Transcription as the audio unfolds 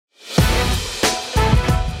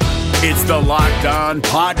It's the Locked On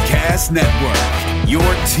Podcast Network, your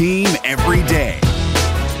team every day.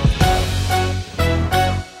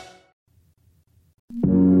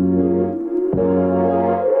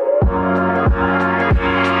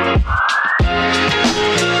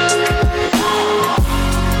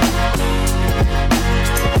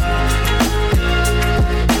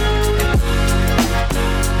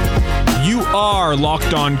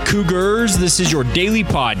 Locked On Cougars. This is your daily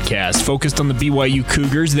podcast focused on the BYU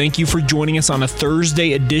Cougars. Thank you for joining us on a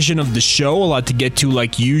Thursday edition of the show. A lot to get to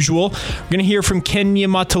like usual. We're going to hear from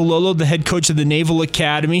Niumatalolo, the head coach of the Naval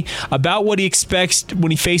Academy, about what he expects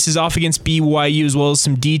when he faces off against BYU, as well as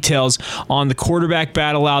some details on the quarterback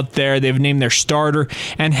battle out there. They've named their starter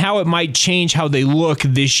and how it might change how they look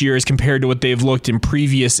this year as compared to what they've looked in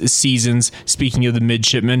previous seasons, speaking of the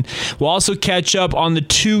midshipmen. We'll also catch up on the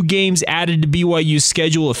two games added to BYU's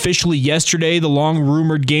schedule officially yesterday. The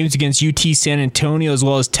long-rumored games against UT San Antonio as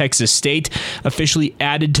well as Texas State officially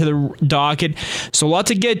added to the docket. So a lot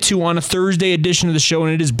to get to on a Thursday edition of the show,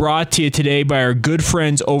 and it is brought to you today by our good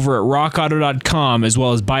friends over at rockauto.com as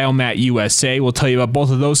well as Biomat USA. We'll tell you about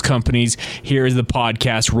both of those companies here as the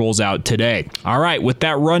podcast rolls out today. All right, with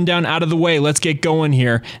that rundown out of the way, let's get going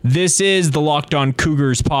here. This is the Locked On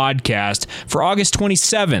Cougars podcast for August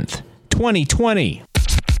 27th, 2020.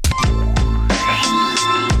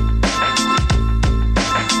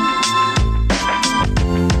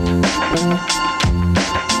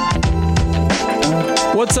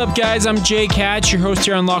 What's up, guys? I'm Jake Hatch, your host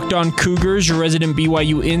here on Locked On Cougars, your resident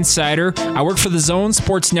BYU insider. I work for the Zone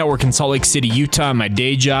Sports Network in Salt Lake City, Utah, my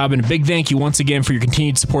day job, and a big thank you once again for your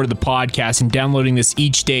continued support of the podcast and downloading this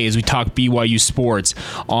each day as we talk BYU sports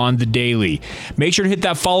on the daily. Make sure to hit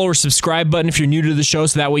that follow or subscribe button if you're new to the show,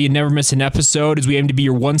 so that way you never miss an episode, as we aim to be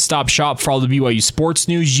your one-stop shop for all the BYU sports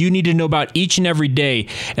news you need to know about each and every day,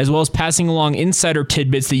 as well as passing along insider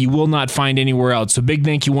tidbits that you will not find anywhere else. So big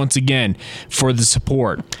thank you once again for the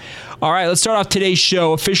support. All right, let's start off today's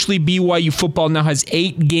show. Officially, BYU football now has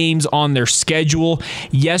 8 games on their schedule.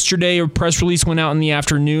 Yesterday, a press release went out in the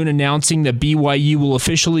afternoon announcing that BYU will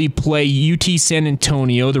officially play UT San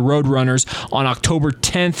Antonio, the Roadrunners, on October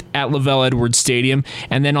 10th at LaVell Edwards Stadium.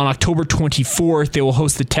 And then on October 24th, they will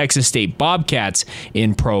host the Texas State Bobcats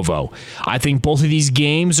in Provo. I think both of these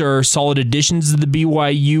games are solid additions to the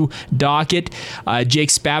BYU docket. Jake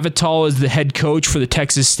Spavital is the head coach for the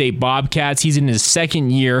Texas State Bobcats. He's in his second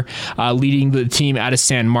year leading the team out of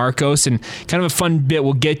San Marcos, and kind of a fun bit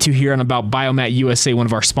we'll get to here on about Biomat USA, one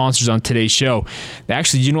of our sponsors on today's show.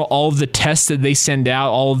 Actually, you know, all of the tests that they send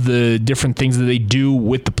out, all of the different things that they do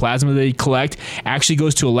with the plasma they collect actually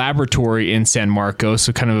goes to a laboratory in San Marcos,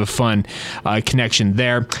 so kind of a fun connection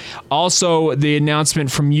there. Also, the announcement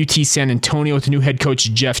from UT San Antonio with the new head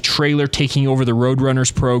coach Jeff Traylor taking over the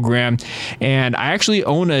Roadrunners program, and I actually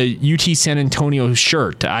own a UT San Antonio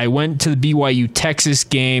shirt. I went to the BYU Texas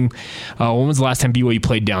game. When was the last time BYU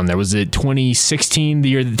played down there? Was it 2016, the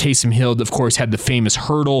year that Taysom Hill, of course, had the famous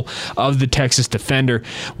hurdle of the Texas defender?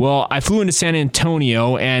 Well, I flew into San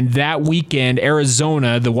Antonio, and that weekend,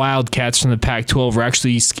 Arizona, the Wildcats from the Pac-12, were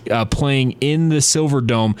actually playing in the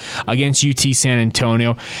Silverdome against UT San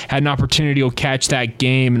Antonio. Had an opportunity to catch that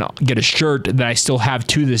game and get a shirt that I still have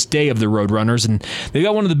to this day of the Roadrunners, and they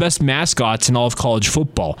got one of the best mascots in all of college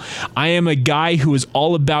football. I am a guy who is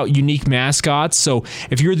all about unique mascots, so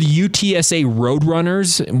if you're the UTSA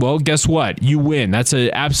Roadrunners, well, guess what? You win. That's an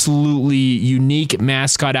absolutely unique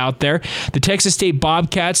mascot out there. The Texas State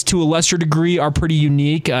Bobcats, to a lesser degree, are pretty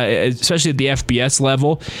unique, especially at the FBS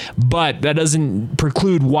level, but that doesn't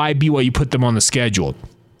preclude why BYU put them on the schedule.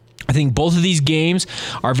 I think both of these games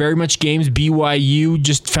are very much games BYU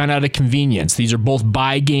just found out of convenience. These are both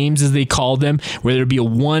bye games, as they call them, where there'll be a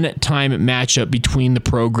one-time matchup between the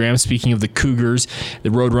programs. Speaking of the Cougars, the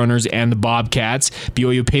Roadrunners, and the Bobcats,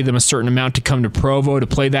 BYU paid them a certain amount to come to Provo to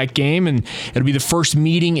play that game, and it'll be the first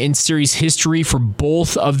meeting in series history for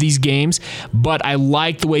both of these games, but I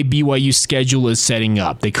like the way BYU's schedule is setting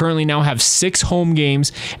up. They currently now have 6 home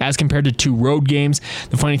games as compared to 2 road games.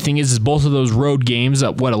 The funny thing is both of those road games,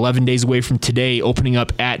 11 days away from today, opening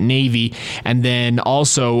up at Navy, and then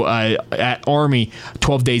also at Army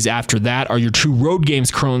 12 days after that are your 2 road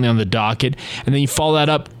games currently on the docket, and then you follow that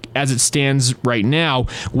up as it stands right now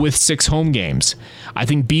with 6 home games. I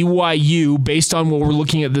think BYU, based on what we're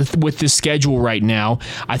looking at with this schedule right now,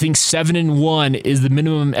 I think 7-1 is the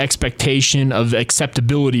minimum expectation of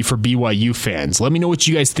acceptability for BYU fans. Let me know what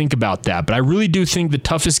you guys think about that. But I really do think the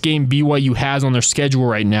toughest game BYU has on their schedule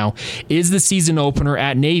right now is the season opener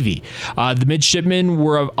at Navy. The Midshipmen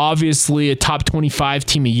were obviously a top 25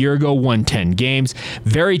 team a year ago, won 10 games.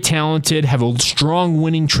 Very talented, have a strong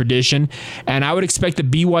winning tradition, and I would expect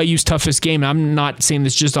that BYU BYU's toughest game. I'm not saying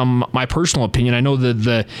this just on my personal opinion. I know that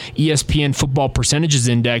the ESPN Football Percentages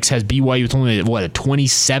Index has BYU with only, a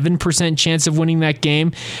 27% chance of winning that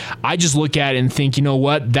game. I just look at it and think, you know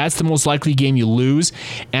what? That's the most likely game you lose.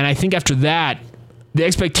 And I think after that, the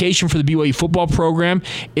expectation for the BYU football program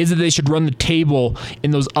is that they should run the table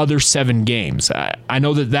in those other 7 games. I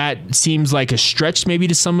know that seems like a stretch maybe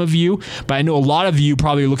to some of you, but I know a lot of you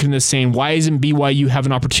probably are looking at this saying, why isn't BYU have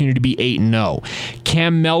an opportunity to be 8-0?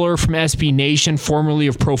 Cam Meller from SB Nation, formerly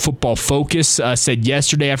of Pro Football Focus, said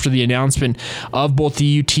yesterday after the announcement of both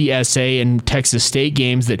the UTSA and Texas State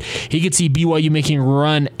games that he could see BYU making a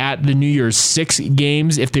run at the New Year's 6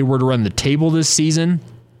 games if they were to run the table this season.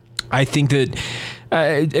 I think that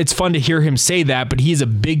it's fun to hear him say that, but he's a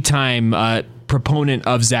big-time proponent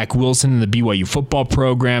of Zach Wilson and the BYU football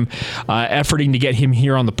program, efforting to get him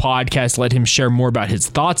here on the podcast, let him share more about his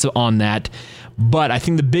thoughts on that. But I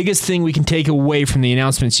think the biggest thing we can take away from the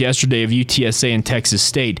announcements yesterday of UTSA and Texas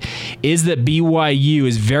State is that BYU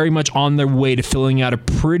is very much on their way to filling out a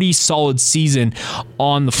pretty solid season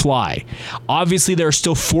on the fly. Obviously, there are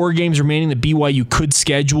still 4 games remaining that BYU could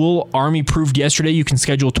schedule. Army proved yesterday you can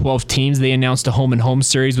schedule 12 teams. They announced a home-and-home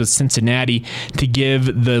series with Cincinnati to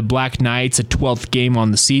give the Black Knights a 12th game on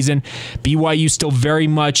the season. BYU still very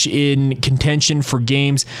much in contention for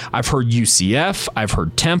games. I've heard UCF. I've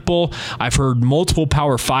heard Temple. I've heard multiple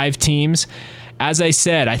Power 5 teams. As I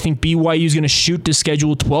said, I think BYU is going to shoot to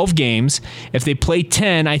schedule 12 games. If they play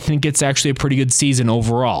 10, I think it's actually a pretty good season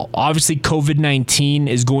overall. Obviously, COVID-19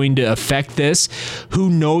 is going to affect this. Who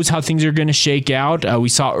knows how things are going to shake out? We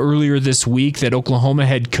saw earlier this week that Oklahoma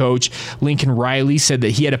head coach Lincoln Riley said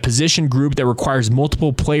that he had a position group that requires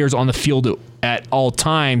multiple players on the field at all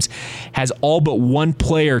times, has all but one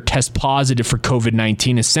player test positive for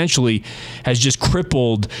COVID-19, essentially has just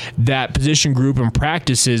crippled that position group and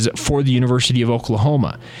practices for the University of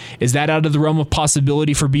Oklahoma. Is that out of the realm of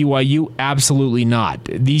possibility for BYU? Absolutely not.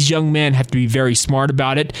 These young men have to be very smart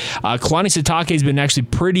about it. Kalani Sitake has been actually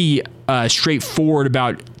pretty straightforward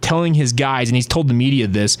about telling his guys, and he's told the media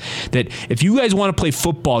this, that if you guys want to play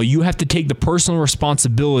football, you have to take the personal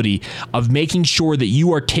responsibility of making sure that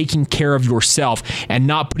you are taking care of yourself and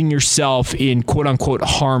not putting yourself in quote-unquote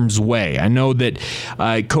harm's way. I know that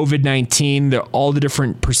COVID-19, all the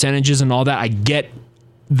different percentages and all that, I get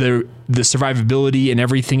the survivability and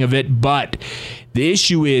everything of it, but the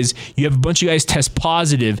issue is you have a bunch of guys test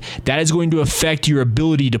positive. That is going to affect your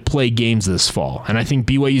ability to play games this fall. And I think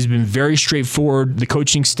BYU has been very straightforward, the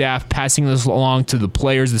coaching staff passing this along to the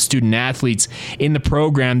players, the student athletes in the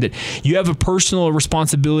program, that you have a personal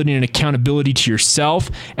responsibility and accountability to yourself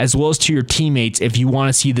as well as to your teammates if you want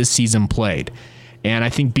to see this season played. And I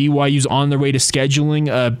think BYU's on their way to scheduling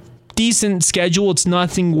a decent schedule. It's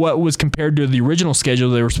nothing what was compared to the original schedule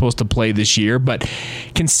they were supposed to play this year, but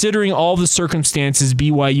considering all the circumstances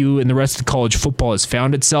BYU and the rest of college football has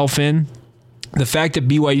found itself in, the fact that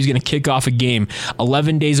BYU is going to kick off a game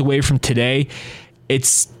 11 days away from today,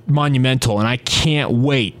 it's monumental, and I can't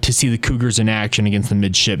wait to see the Cougars in action against the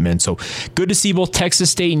Midshipmen. So good to see both Texas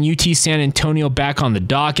State and UT San Antonio back on the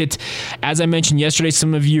docket. As I mentioned yesterday,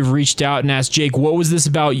 some of you have reached out and asked, Jake, what was this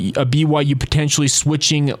about a BYU potentially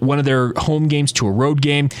switching one of their home games to a road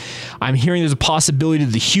game? I'm hearing there's a possibility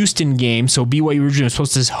of the Houston game. So BYU originally was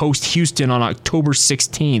supposed to host Houston on October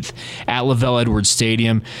 16th at Lavelle Edwards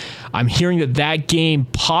Stadium. I'm hearing that game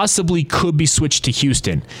possibly could be switched to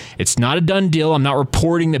Houston. It's not a done deal. I'm not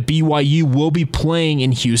reporting that BYU will be playing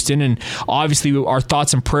in Houston, and obviously our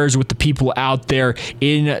thoughts and prayers are with the people out there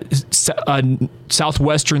in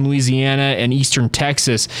southwestern Louisiana and eastern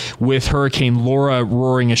Texas with Hurricane Laura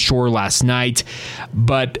roaring ashore last night.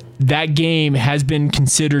 But that game has been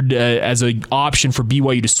considered as an option for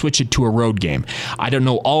BYU to switch it to a road game. I don't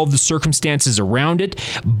know all of the circumstances around it,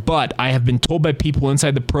 but I have been told by people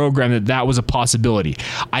inside the program that was a possibility.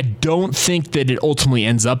 I don't think that it ultimately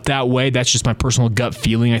ends up that way. That's just my personal gut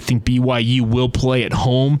feeling. I think BYU will play at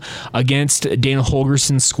home against Dana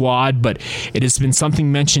Holgerson's squad, but it has been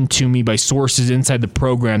something mentioned to me by sources inside the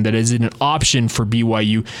program that is an option for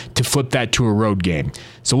BYU to flip that to a road game.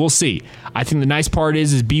 So we'll see. I think the nice part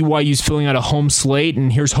is BYU's filling out a home slate,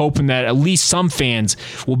 and here's hoping that at least some fans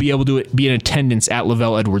will be able to be in attendance at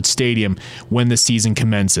Lavelle Edwards Stadium when the season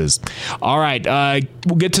commences. All right,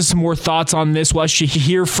 we'll get to some more thoughts on this. We'll actually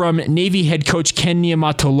hear from Navy head coach Ken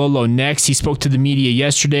Niumatalolo next. He spoke to the media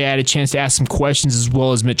yesterday. I had a chance to ask some questions as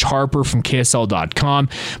well as Mitch Harper from KSL.com.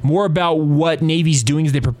 More about what Navy's doing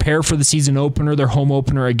as they prepare for the season opener their home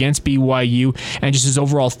opener against BYU, and just his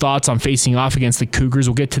overall thoughts on facing off against the Cougars.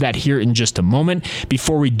 We'll get to that here in just a moment.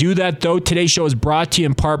 Before we do that, though, today's show is brought to you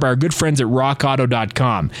in part by our good friends at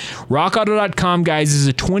rockauto.com. Rockauto.com, guys, is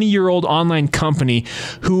a 20-year-old online company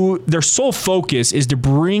who their sole focus is to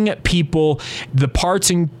bring people the parts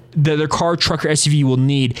and that their car, truck, or SUV will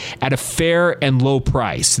need at a fair and low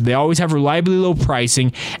price. They always have reliably low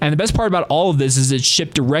pricing, and the best part about all of this is it's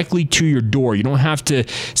shipped directly to your door. You don't have to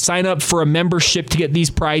sign up for a membership to get these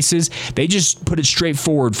prices. They just put it straight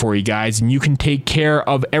forward for you guys, and you can take care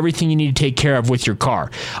of everything you need to take care of with your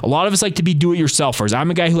car. A lot of us like to be do-it-yourselfers.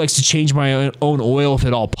 I'm a guy who likes to change my own oil if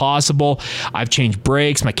at all possible. I've changed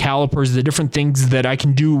brakes, my calipers, the different things that I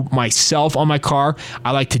can do myself on my car.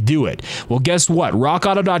 I like to do it. Well, guess what?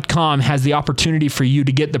 RockAuto.com has the opportunity for you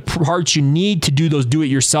to get the parts you need to do those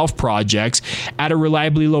do-it-yourself projects at a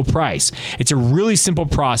reliably low price. It's a really simple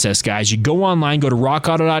process, guys. You go online, go to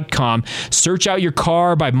rockauto.com, search out your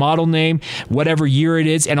car by model name, whatever year it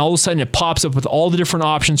is, and all of a sudden it pops up with all the different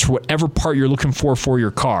options for whatever part you're looking for your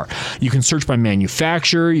car. You can search by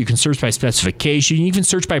manufacturer, you can search by specification, you can even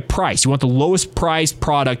search by price. You want the lowest priced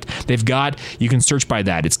product they've got, you can search by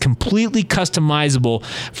that. It's completely customizable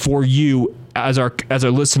for you as our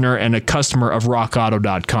listener and a customer of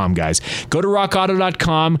rockauto.com, guys. Go to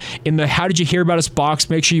rockauto.com. In the How Did You Hear About Us box,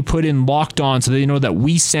 make sure you put in Locked On so they know that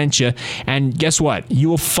we sent you. And guess what? You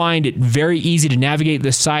will find it very easy to navigate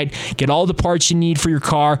the site, get all the parts you need for your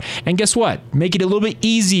car, and guess what? Make it a little bit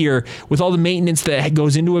easier with all the maintenance that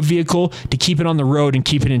goes into a vehicle to keep it on the road and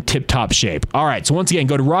keep it in tip-top shape. All right, so once again,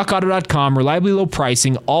 go to rockauto.com, reliably low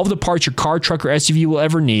pricing, all of the parts your car, truck, or SUV will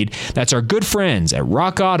ever need. That's our good friends at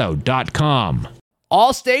rockauto.com.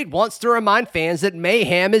 Allstate wants to remind fans that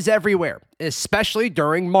mayhem is everywhere, especially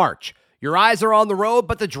during March. Your eyes are on the road,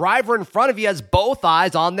 but the driver in front of you has both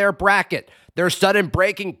eyes on their bracket. Their sudden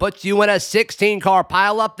braking puts you in a 16-car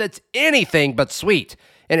pileup that's anything but sweet.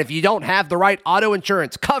 And if you don't have the right auto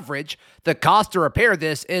insurance coverage, the cost to repair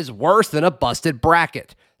this is worse than a busted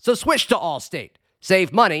bracket. So switch to Allstate,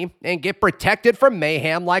 save money, and get protected from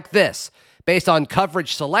mayhem like this. Based on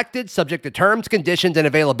coverage selected, subject to terms, conditions, and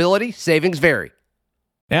availability, savings vary.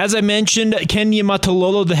 As I mentioned, Ken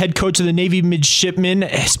Niumatalolo, the head coach of the Navy midshipmen,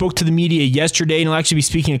 spoke to the media yesterday, and he'll actually be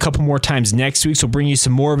speaking a couple more times next week, so we'll bring you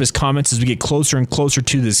some more of his comments as we get closer and closer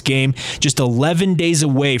to this game. Just 11 days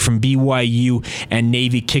away from BYU and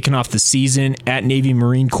Navy kicking off the season at Navy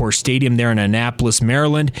Marine Corps Stadium there in Annapolis,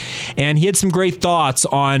 Maryland. And he had some great thoughts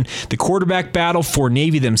on the quarterback battle for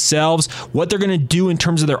Navy themselves, what they're going to do in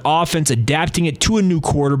terms of their offense, adapting it to a new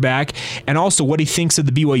quarterback, and also what he thinks of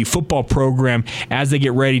the BYU football program as they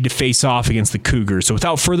get ready to face off against the Cougars. So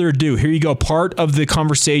without further ado, here you go, part of the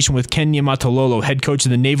conversation with Ken Niumatalolo, head coach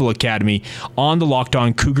of the Naval Academy, on the Locked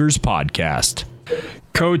On Cougars podcast.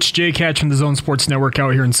 Coach Jay Catch from the Zone Sports Network out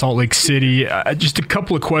here in Salt Lake City. Just a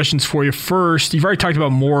couple of questions for you. First, you've already talked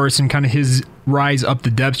about Morris and kind of his rise up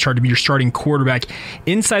the depth chart to be your starting quarterback.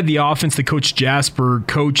 Inside the offense that Coach Jasper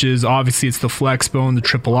coaches, obviously it's the flex bone, the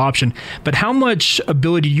triple option, but how much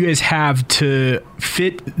ability do you guys have to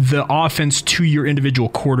fit the offense to your individual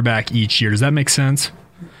quarterback each year? Does that make sense?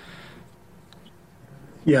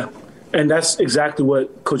 Yeah, and that's exactly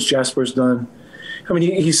what Coach Jasper's done. I mean,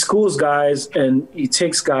 he schools guys and he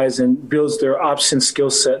takes guys and builds their option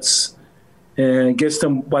skill sets and gets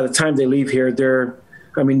them, by the time they leave here, they're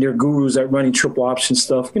gurus at running triple option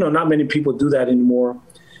stuff. You know, not many people do that anymore.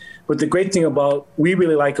 But the great thing we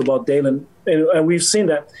really like about Dalen, and we've seen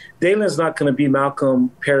that Dalen's not going to be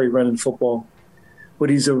Malcolm Perry running football, but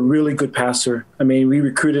he's a really good passer. I mean, we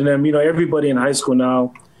recruited him. You know, everybody in high school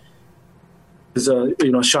now is a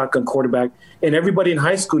shotgun quarterback. And everybody in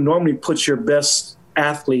high school normally puts your best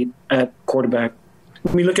athlete at quarterback.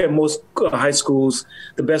 When we look at most high schools,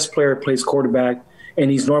 the best player plays quarterback,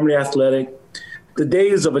 and he's normally athletic. The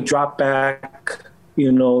days of a drop back,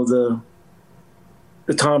 the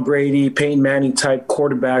Tom Brady, Peyton Manning type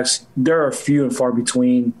quarterbacks, there are few and far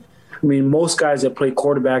between. I mean, most guys that play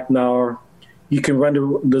quarterback now you can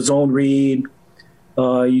run the zone read,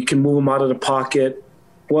 you can move them out of the pocket.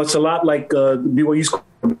 Well, it's a lot like BYU's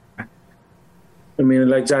quarterback. I mean,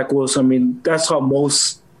 like Zach Wilson. I mean, that's how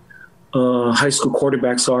most high school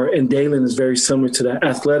quarterbacks are. And Dalen is very similar to that.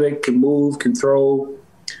 Athletic, can move, can throw.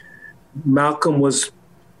 Malcolm was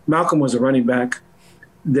a running back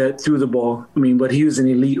that threw the ball. I mean, but he was an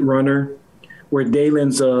elite runner, where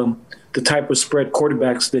Dalen's the type of spread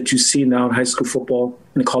quarterbacks that you see now in high school football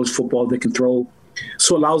and college football that can throw.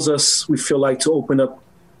 So it allows us, we feel like, to open up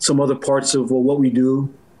some other parts of what we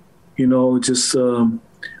do.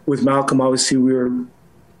 With Malcolm, obviously we're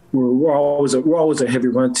always a heavy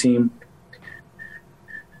run team.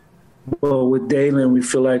 But with Dalen, we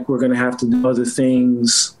feel like we're going to have to do other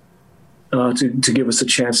things to give us a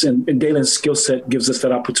chance. And Dalen's skill set gives us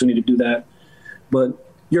that opportunity to do that. But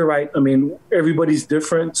you're right. I mean, everybody's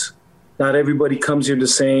different. Not everybody comes here the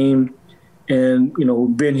same. And,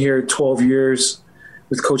 we've been here 12 years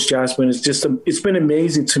with Coach Jasper. And it's been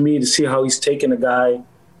amazing to me to see how he's taken a guy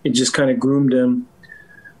and just kind of groomed him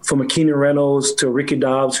from a Keenan Reynolds to Ricky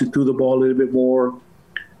Dobbs, who threw the ball a little bit more.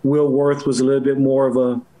 Will Worth was a little bit more of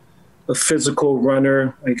a physical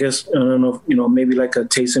runner. I guess, I don't know, maybe like a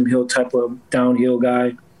Taysom Hill type of downhill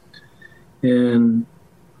guy. And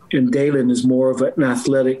Dalen is more of an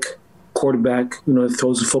athletic quarterback, that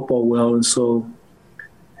throws the football well. And so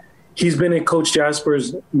he's been in Coach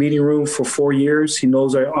Jasper's meeting room for 4 years. He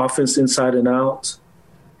knows our offense inside and out.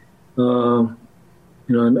 And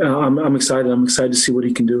I'm excited. I'm excited to see what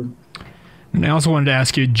he can do. And I also wanted to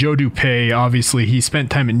ask you, Joe Dupay, obviously he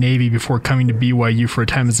spent time at Navy before coming to BYU for a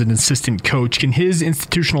time as an assistant coach. Can his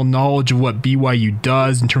institutional knowledge of what BYU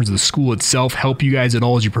does in terms of the school itself help you guys at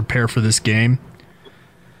all as you prepare for this game?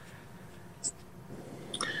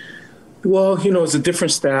 Well, it's a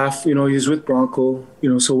different staff. He's with Bronco,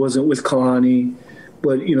 so it wasn't with Kalani.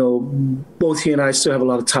 But, both he and I still have a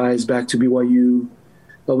lot of ties back to BYU.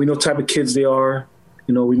 We know what type of kids they are.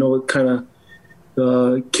 We know what kind of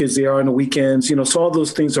kids they are on the weekends. So all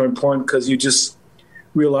those things are important because you just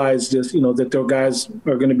realize that their guys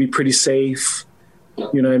are going to be pretty safe.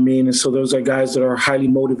 You know what I mean? And so those are guys that are highly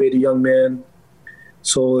motivated young men.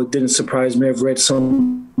 So it didn't surprise me. I've read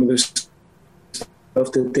some of their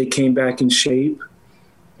stuff that they came back in shape,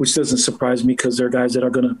 which doesn't surprise me because they're guys that are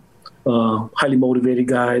going to highly motivated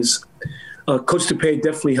guys. Coach Dupay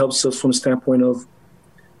definitely helps us from the standpoint of,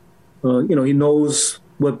 he knows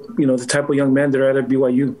what, the type of young men they're at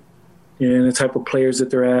BYU and the type of players that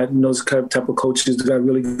they're at. He knows the type of coaches. They got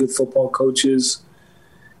really good football coaches.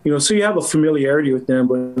 So you have a familiarity with them,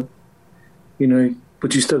 but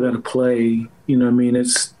you still got to play.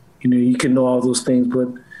 It's, you can know all those things, but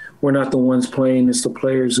we're not the ones playing. It's the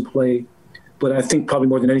players who play. But I think probably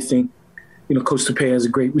more than anything, Coach Dupay has a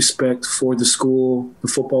great respect for the school, the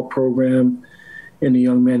football program, and the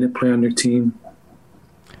young men that play on their team.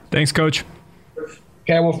 Thanks, Coach.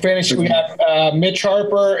 Okay, we'll finish. We got Mitch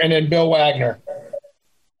Harper and then Bill Wagner.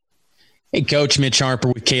 Hey, Coach. Mitch Harper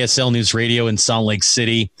with KSL News Radio in Salt Lake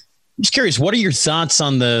City. I'm just curious, what are your thoughts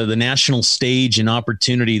on the national stage and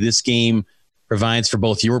opportunity this game provides for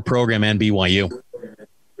both your program and BYU?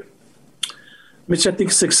 Mitch, I think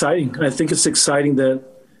it's exciting. I think it's exciting that,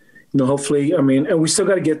 hopefully, and we still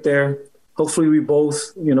got to get there. Hopefully we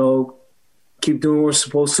both, keep doing what we're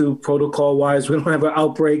supposed to protocol-wise. We don't have an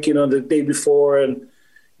outbreak, the day before and,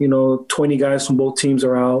 20 guys from both teams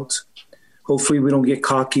are out. Hopefully we don't get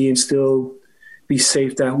cocky and still be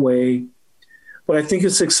safe that way. But I think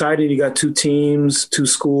it's exciting. You got two teams, two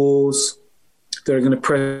schools that are going to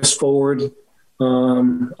press forward,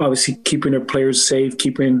 obviously keeping their players safe,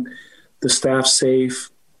 keeping the staff safe.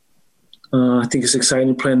 I think it's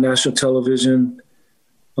exciting playing national television.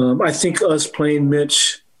 I think us playing,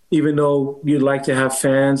 Mitch, even though you'd like to have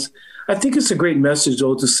fans, I think it's a great message,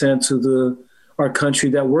 though, to send to our country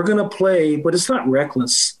that we're going to play, but it's not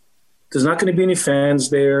reckless. There's not going to be any fans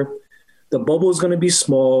there. The bubble is going to be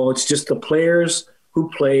small. It's just the players who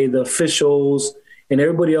play, the officials, and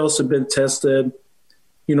everybody else have been tested.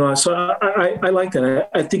 So I like that.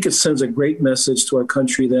 I think it sends a great message to our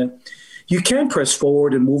country that you can press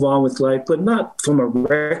forward and move on with life, but not from a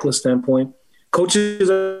reckless standpoint. Coaches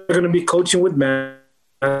are going to be coaching with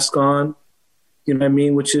mask on,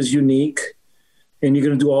 which is unique. And you're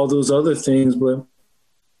going to do all those other things. But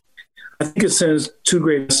I think it sends two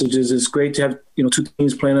great messages. It's great to have, two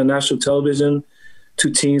teams playing on national television,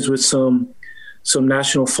 two teams with some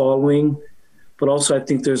national following. But also I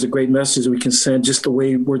think there's a great message we can send just the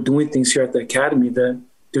way we're doing things here at the academy, that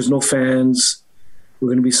there's no fans. We're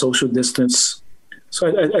going to be social distance.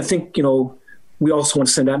 So I think, we also want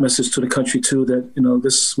to send that message to the country too, that,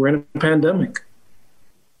 we're in a pandemic.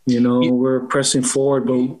 We're pressing forward,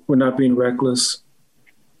 but we're not being reckless.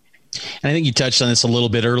 And I think you touched on this a little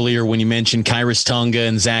bit earlier when you mentioned Kyrus Tonga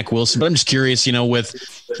and Zach Wilson. But I'm just curious, when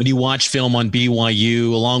you watch film on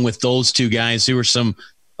BYU, along with those two guys, who are some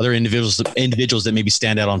other individuals that maybe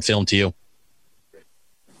stand out on film to you?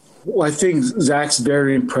 Well, I think Zach's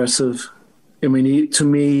very impressive. He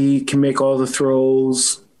can make all the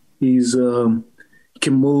throws. He's he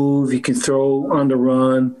can move. He can throw on the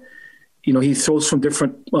run. He throws from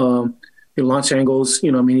different launch angles.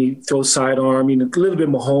 He throws sidearm. A little bit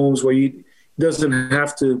Mahomes, where he doesn't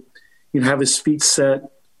have to have his feet set.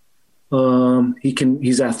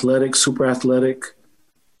 He's athletic, super athletic.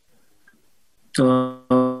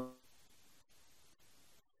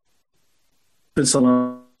 offensive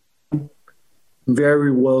line,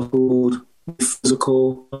 very well schooled,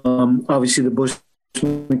 physical. Obviously, the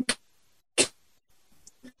Bushman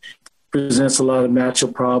presents a lot of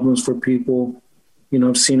matchup problems for people. You know,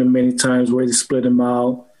 I've seen him many times where they split him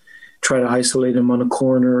out, try to isolate him on a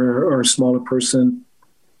corner or a smaller person.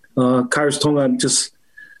 Kairos Tonga,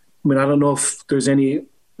 I don't know if there's any.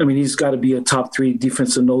 I mean, he's got to be a top 3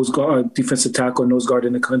 defensive tackle, nose guard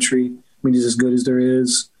in the country. I mean, he's as good as there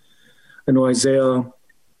is. I know Isaiah,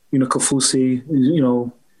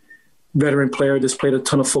 Kafusi, veteran player that's played a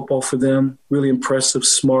ton of football for them. Really impressive,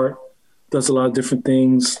 smart, does a lot of different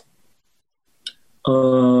things.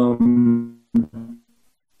 The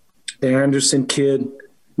Anderson kid,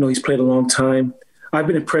 he's played a long time. I've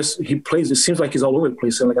been impressed. It seems like he's all over the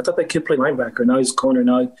place. And I thought that kid played linebacker. Now he's corner,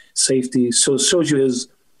 now he's safety. So it shows you his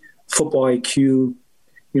football IQ,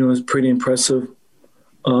 is pretty impressive.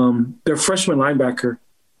 Their freshman linebacker,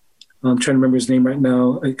 I'm trying to remember his name right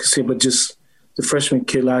now. I can say, but just the freshman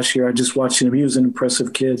kid last year, I just watched him. He was an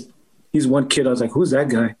impressive kid. He's one kid. I was like, who's that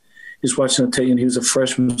guy? Just watching him, and he was a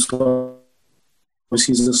freshman. So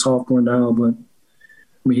he's a sophomore now, but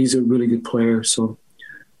he's a really good player. So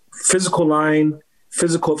physical line,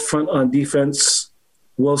 physical front on defense,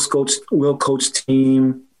 well-coached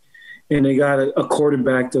team, and they got a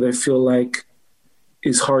quarterback that I feel like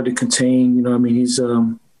is hard to contain. He's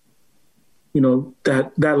that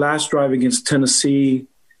last drive against Tennessee,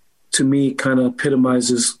 to me, kind of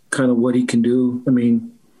epitomizes kind of what he can do. I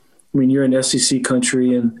mean, you're in SEC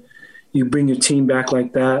country and you bring your team back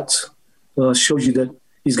like that. Shows you that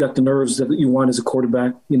he's got the nerves that you want as a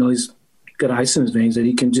quarterback. He's got ice in his veins that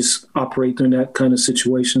he can just operate in that kind of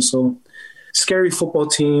situation. So, scary football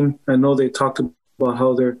team. I know they talked about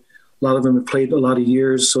how a lot of them have played a lot of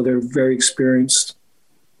years, so they're very experienced.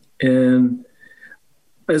 And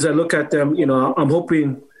as I look at them, I'm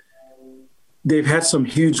hoping they've had some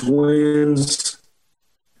huge wins.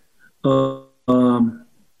 That's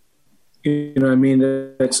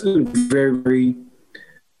very, very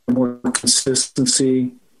more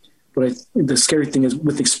consistency. But the scary thing is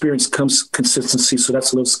with experience comes consistency. So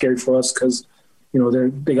that's a little scary for us because,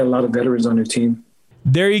 they got a lot of veterans on their team.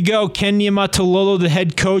 There you go, Ken Niumatalolo, the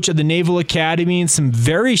head coach of the Naval Academy, and some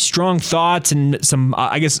very strong thoughts and some,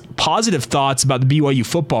 positive thoughts about the BYU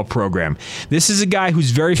football program. This is a guy who's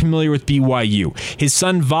very familiar with BYU. His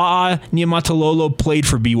son, Va'a Niumatalolo, played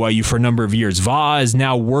for BYU for a number of years. Va'a is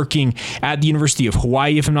now working at the University of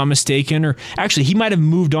Hawaii, if I'm not mistaken, or actually he might have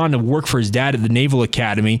moved on to work for his dad at the Naval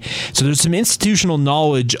Academy. So there's some institutional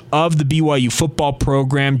knowledge of the BYU football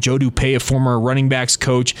program. Joe Dupay, a former running backs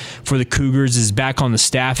coach for the Cougars, is back on the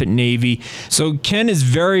staff at Navy. So Ken is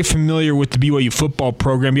very familiar with the BYU football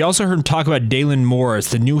program. You also heard him talk about Dalen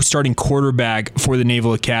Morris, the new starting quarterback for the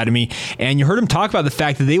Naval Academy. And you heard him talk about the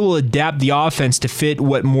fact that they will adapt the offense to fit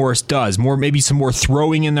what Morris does. Maybe some more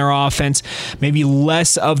throwing in their offense, maybe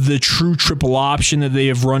less of the true triple option that they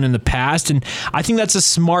have run in the past. And I think that's a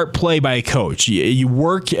smart play by a coach. You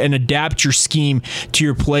work and adapt your scheme to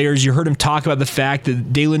your players. You heard him talk about the fact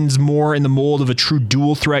that Dalen's more in the mold of a true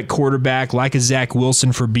dual threat quarterback like a Zach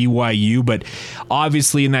Wilson for BYU, but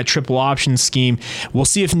obviously in that triple option scheme, we'll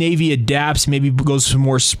see if Navy adapts, maybe goes for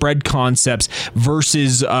more spread concepts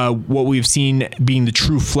versus what we've seen being the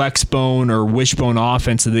true flex bone or wishbone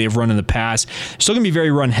offense that they have run in the past. They're still going to be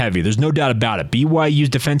very run heavy. There's no doubt about it. BYU's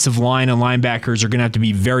defensive line and linebackers are going to have to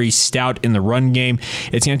be very stout in the run game.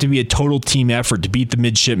 It's going to have to be a total team effort to beat the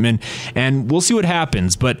midshipmen, and we'll see what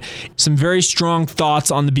happens. But some very strong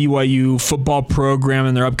thoughts on the BYU football program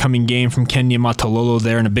and their upcoming game from Ken Niumatalolo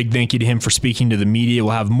there, and a big thank you to him for speaking to the media.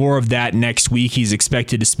 We'll have more of that next week. He's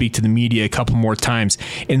expected to speak to the media a couple more times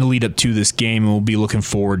in the lead up to this game, and we'll be looking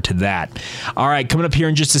forward to that. All right, coming up here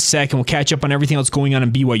in just a second, we'll catch up on everything else going on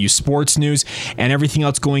in BYU sports news and everything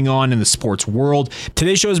else going on in the sports world.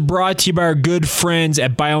 Today's show is brought to you by our good friends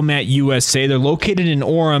at Biomat USA. They're located in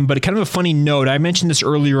Orem, but kind of a funny note. I mentioned this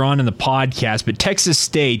earlier on in the podcast, but Texas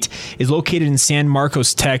State is located in San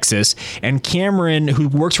Marcos, Texas, and Cameron, who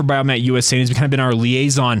works for Biomat USA and has kind of been our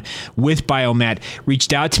liaison with Biomat,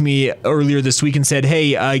 reached out to me earlier this week and said,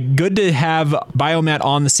 hey, good to have Biomat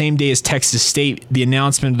on the same day as Texas State, the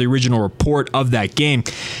announcement of the original report of that game.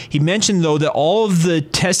 He mentioned, though, that all of the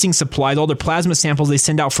testing supplies, all their plasma samples they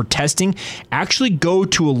send out for testing actually go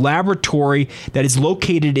to a laboratory that is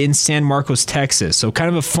located in San Marcos, Texas. So kind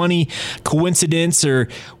of a funny coincidence, or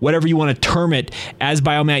whatever you want to term it, as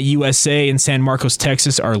Biomat USA and San Marcos,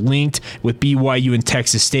 Texas are linked with BYU and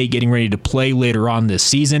Texas State getting ready to play later on this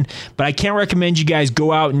season. But I can't recommend you guys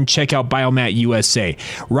go out and check out Biomat USA.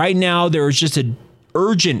 Right now, there is just a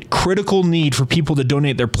urgent, critical need for people to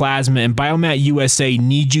donate their plasma, and Biomat USA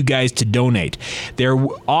needs you guys to donate. They're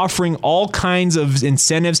offering all kinds of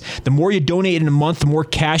incentives. The more you donate in a month, the more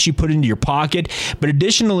cash you put into your pocket. But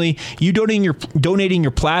additionally, you donating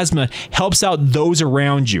your plasma helps out those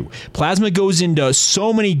around you. Plasma goes into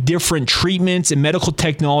so many different treatments and medical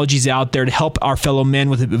technologies out there to help our fellow men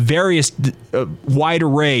with a various wide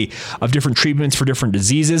array of different treatments for different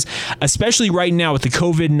diseases, especially right now with the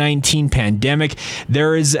COVID-19 pandemic.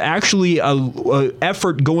 There is actually a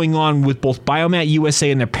effort going on with both Biomat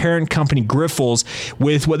USA and their parent company Grifols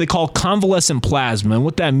with what they call convalescent plasma. And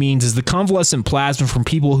what that means is the convalescent plasma from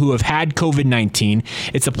people who have had COVID-19.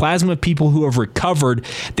 It's the plasma of people who have recovered.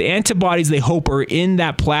 The antibodies they hope are in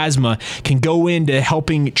that plasma can go into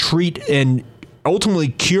helping treat and ultimately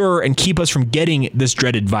cure and keep us from getting this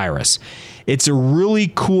dreaded virus. It's a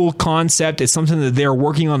really cool concept. It's something that they're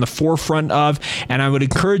working on the forefront of, and I would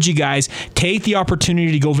encourage you guys, take the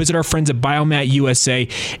opportunity to go visit our friends at Biomat USA,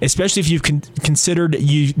 especially if you've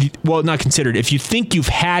if you think you've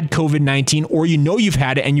had COVID-19 or you know you've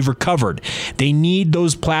had it and you've recovered. They need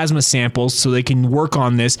those plasma samples so they can work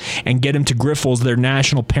on this and get them to Grifols, their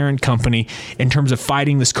national parent company, in terms of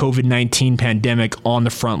fighting this COVID-19 pandemic on the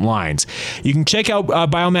front lines. You can check out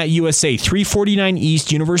Biomat USA, 349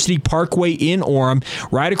 East University Parkway in Orem,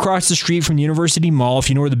 right across the street from the University Mall. If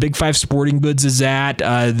you know where the Big Five Sporting Goods is at,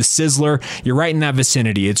 the Sizzler, you're right in that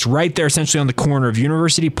vicinity. It's right there essentially on the corner of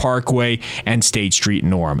University Parkway and State Street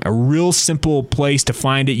in Orem. A real simple place to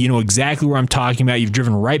find it. You know exactly where I'm talking about. You've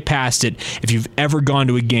driven right past it if you've ever gone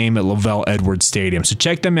to a game at Lavelle Edwards Stadium. So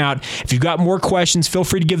check them out. If you've got more questions, feel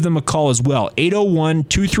free to give them a call as well.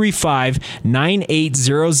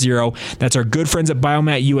 801-235-9800. That's our good friends at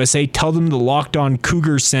Biomat USA. Tell them the Locked On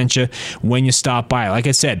Cougars sent you when you stop by. Like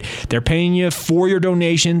I said, they're paying you for your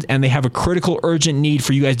donations, and they have a critical, urgent need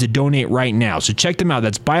for you guys to donate right now. So check them out.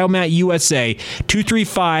 That's Biomat USA.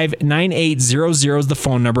 235-9800 is the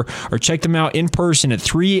phone number, or check them out in person at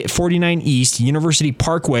 349 East University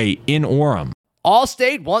Parkway in Orem.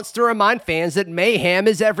 Allstate wants to remind fans that mayhem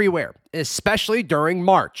is everywhere, especially during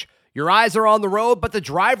March. Your eyes are on the road, but the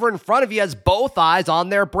driver in front of you has both eyes on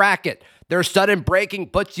their bracket. Their sudden braking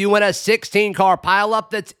puts you in a 16-car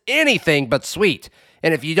pileup that's anything but sweet.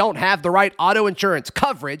 And if you don't have the right auto insurance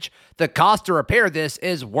coverage, the cost to repair this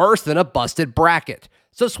is worse than a busted bracket.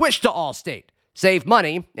 So switch to Allstate, save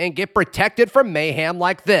money, and get protected from mayhem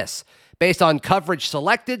like this. Based on coverage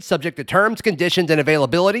selected, subject to terms, conditions, and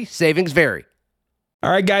availability, savings vary. All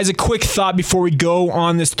right, guys, a quick thought before we go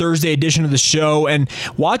on this Thursday edition of the show. And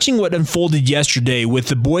watching what unfolded yesterday with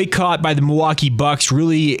the boycott by the Milwaukee Bucks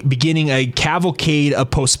really beginning a cavalcade of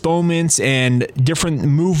postponements and different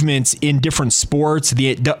movements in different sports,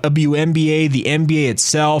 the WNBA, the NBA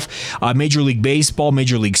itself, Major League Baseball,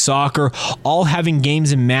 Major League Soccer, all having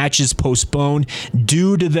games and matches postponed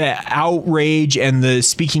due to the outrage and the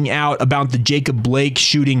speaking out about the Jacob Blake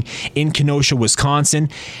shooting in Kenosha, Wisconsin.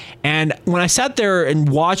 And when I sat there and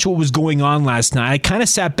watched what was going on last night, I kind of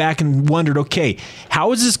sat back and wondered, okay,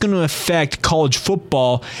 how is this going to affect college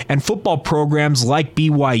football and football programs like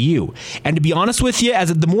BYU? And to be honest with you,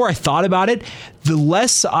 the more I thought about it, the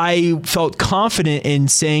less I felt confident in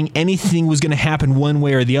saying anything was going to happen one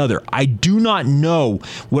way or the other. I do not know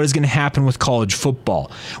what is going to happen with college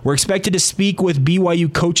football. We're expected to speak with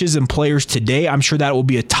BYU coaches and players today. I'm sure that will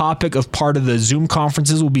be a topic of part of the Zoom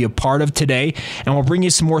conferences we'll be a part of today, and we'll bring you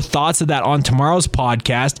some more thoughts of that on tomorrow's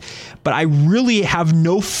podcast. But I really have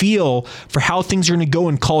no feel for how things are going to go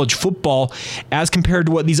in college football as compared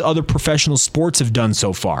to what these other professional sports have done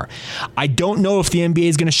so far. I don't know if the NBA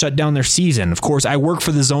is going to shut down their season. Of course, I work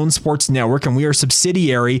for the Zone Sports Network, and we are a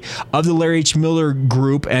subsidiary of the Larry H. Miller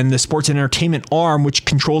Group and the sports and entertainment arm, which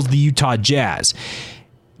controls the Utah Jazz.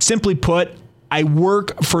 Simply put, I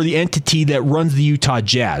work for the entity that runs the Utah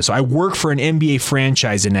Jazz. So I work for an NBA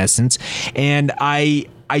franchise in essence, and I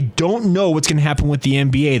don't know what's going to happen with the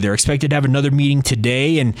NBA. They're expected to have another meeting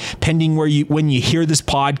today, and pending when you hear this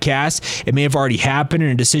podcast, it may have already happened,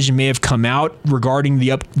 and a decision may have come out regarding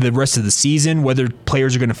the rest of the season, whether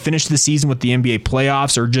players are going to finish the season with the NBA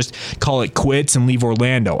playoffs or just call it quits and leave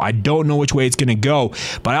Orlando. I don't know which way it's going to go,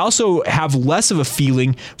 but I also have less of a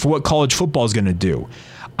feeling for what college football is going to do.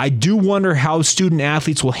 I do wonder how student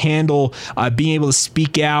athletes will handle being able to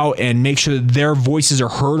speak out and make sure that their voices are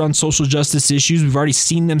heard on social justice issues. We've already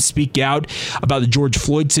seen them speak out about the George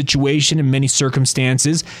Floyd situation in many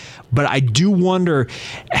circumstances. but I do wonder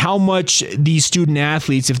how much these student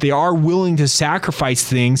athletes, if they are willing to sacrifice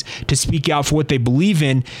things to speak out for what they believe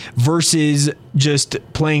in versus just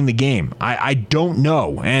playing the game. I don't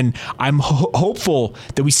know. And I'm hopeful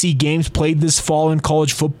that we see games played this fall in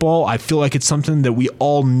college football. I feel like it's something that we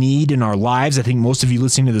all need in our lives. I think most of you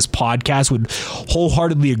listening to this podcast would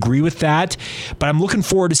wholeheartedly agree with that. But I'm looking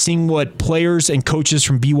forward to seeing what players and coaches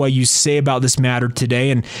from BYU say about this matter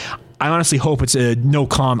today. And I honestly hope it's a no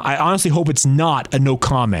comment. I honestly hope it's not a no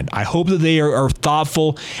comment. I hope that they are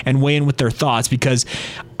thoughtful and weigh in with their thoughts, because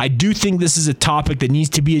I do think this is a topic that needs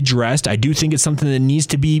to be addressed. I do think it's something that needs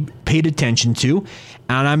to be paid attention to.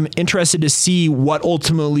 And I'm interested to see what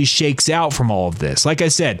ultimately shakes out from all of this. Like I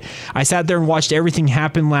said, I sat there and watched everything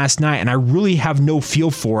happen last night, and I really have no feel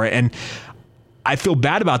for it. And I feel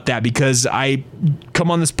bad about that, because I come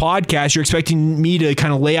on this podcast, you're expecting me to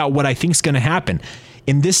kind of lay out what I think is going to happen.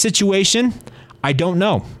 In this situation, I don't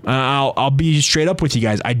know. I'll be straight up with you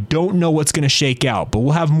guys. I don't know what's going to shake out, but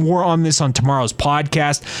we'll have more on this on tomorrow's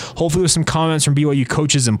podcast, hopefully with some comments from BYU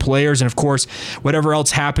coaches and players. And of course, whatever else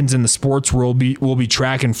happens in the sports world, we'll be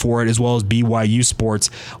tracking for it, as well as BYU sports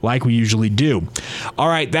like we usually do. All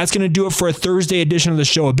right, that's going to do it for a Thursday edition of the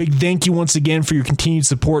show. A big thank you once again for your continued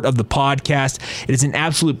support of the podcast. It is an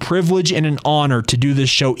absolute privilege and an honor to do this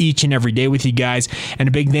show each and every day with you guys. And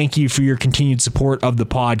a big thank you for your continued support of the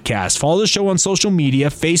podcast. Follow the show on social media,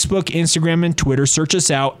 Facebook, Instagram, and Twitter. Search us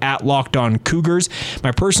out at Locked On Cougars.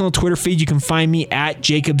 My personal Twitter feed, you can find me at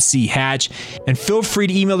Jacob C. Hatch. And feel free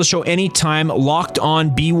to email the show anytime.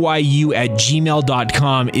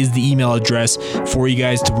 LockedOnBYU@gmail.com is the email address for you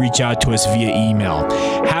guys to reach out to us via email.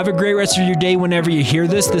 Have a great rest of your day whenever you hear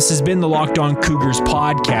this. This has been the Locked On Cougars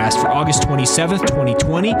podcast for August 27th,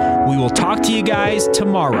 2020. We will talk to you guys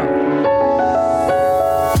tomorrow.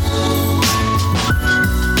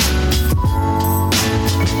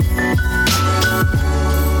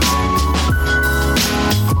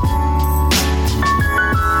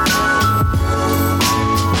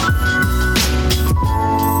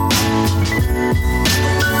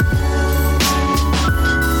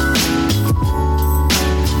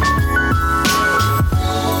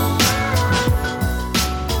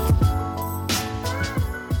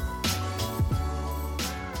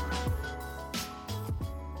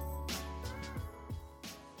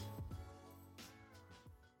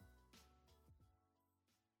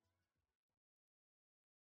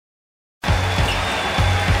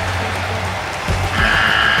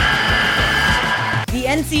 The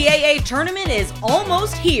NCAA tournament is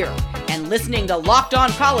almost here, and listening to Locked On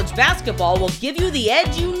College Basketball will give you the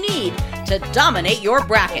edge you need to dominate your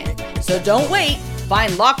bracket. So don't wait.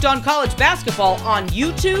 Find Locked On College Basketball on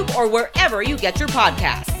YouTube or wherever you get your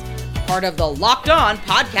podcasts. Part of the Locked On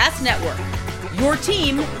Podcast Network. Your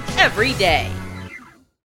team every day.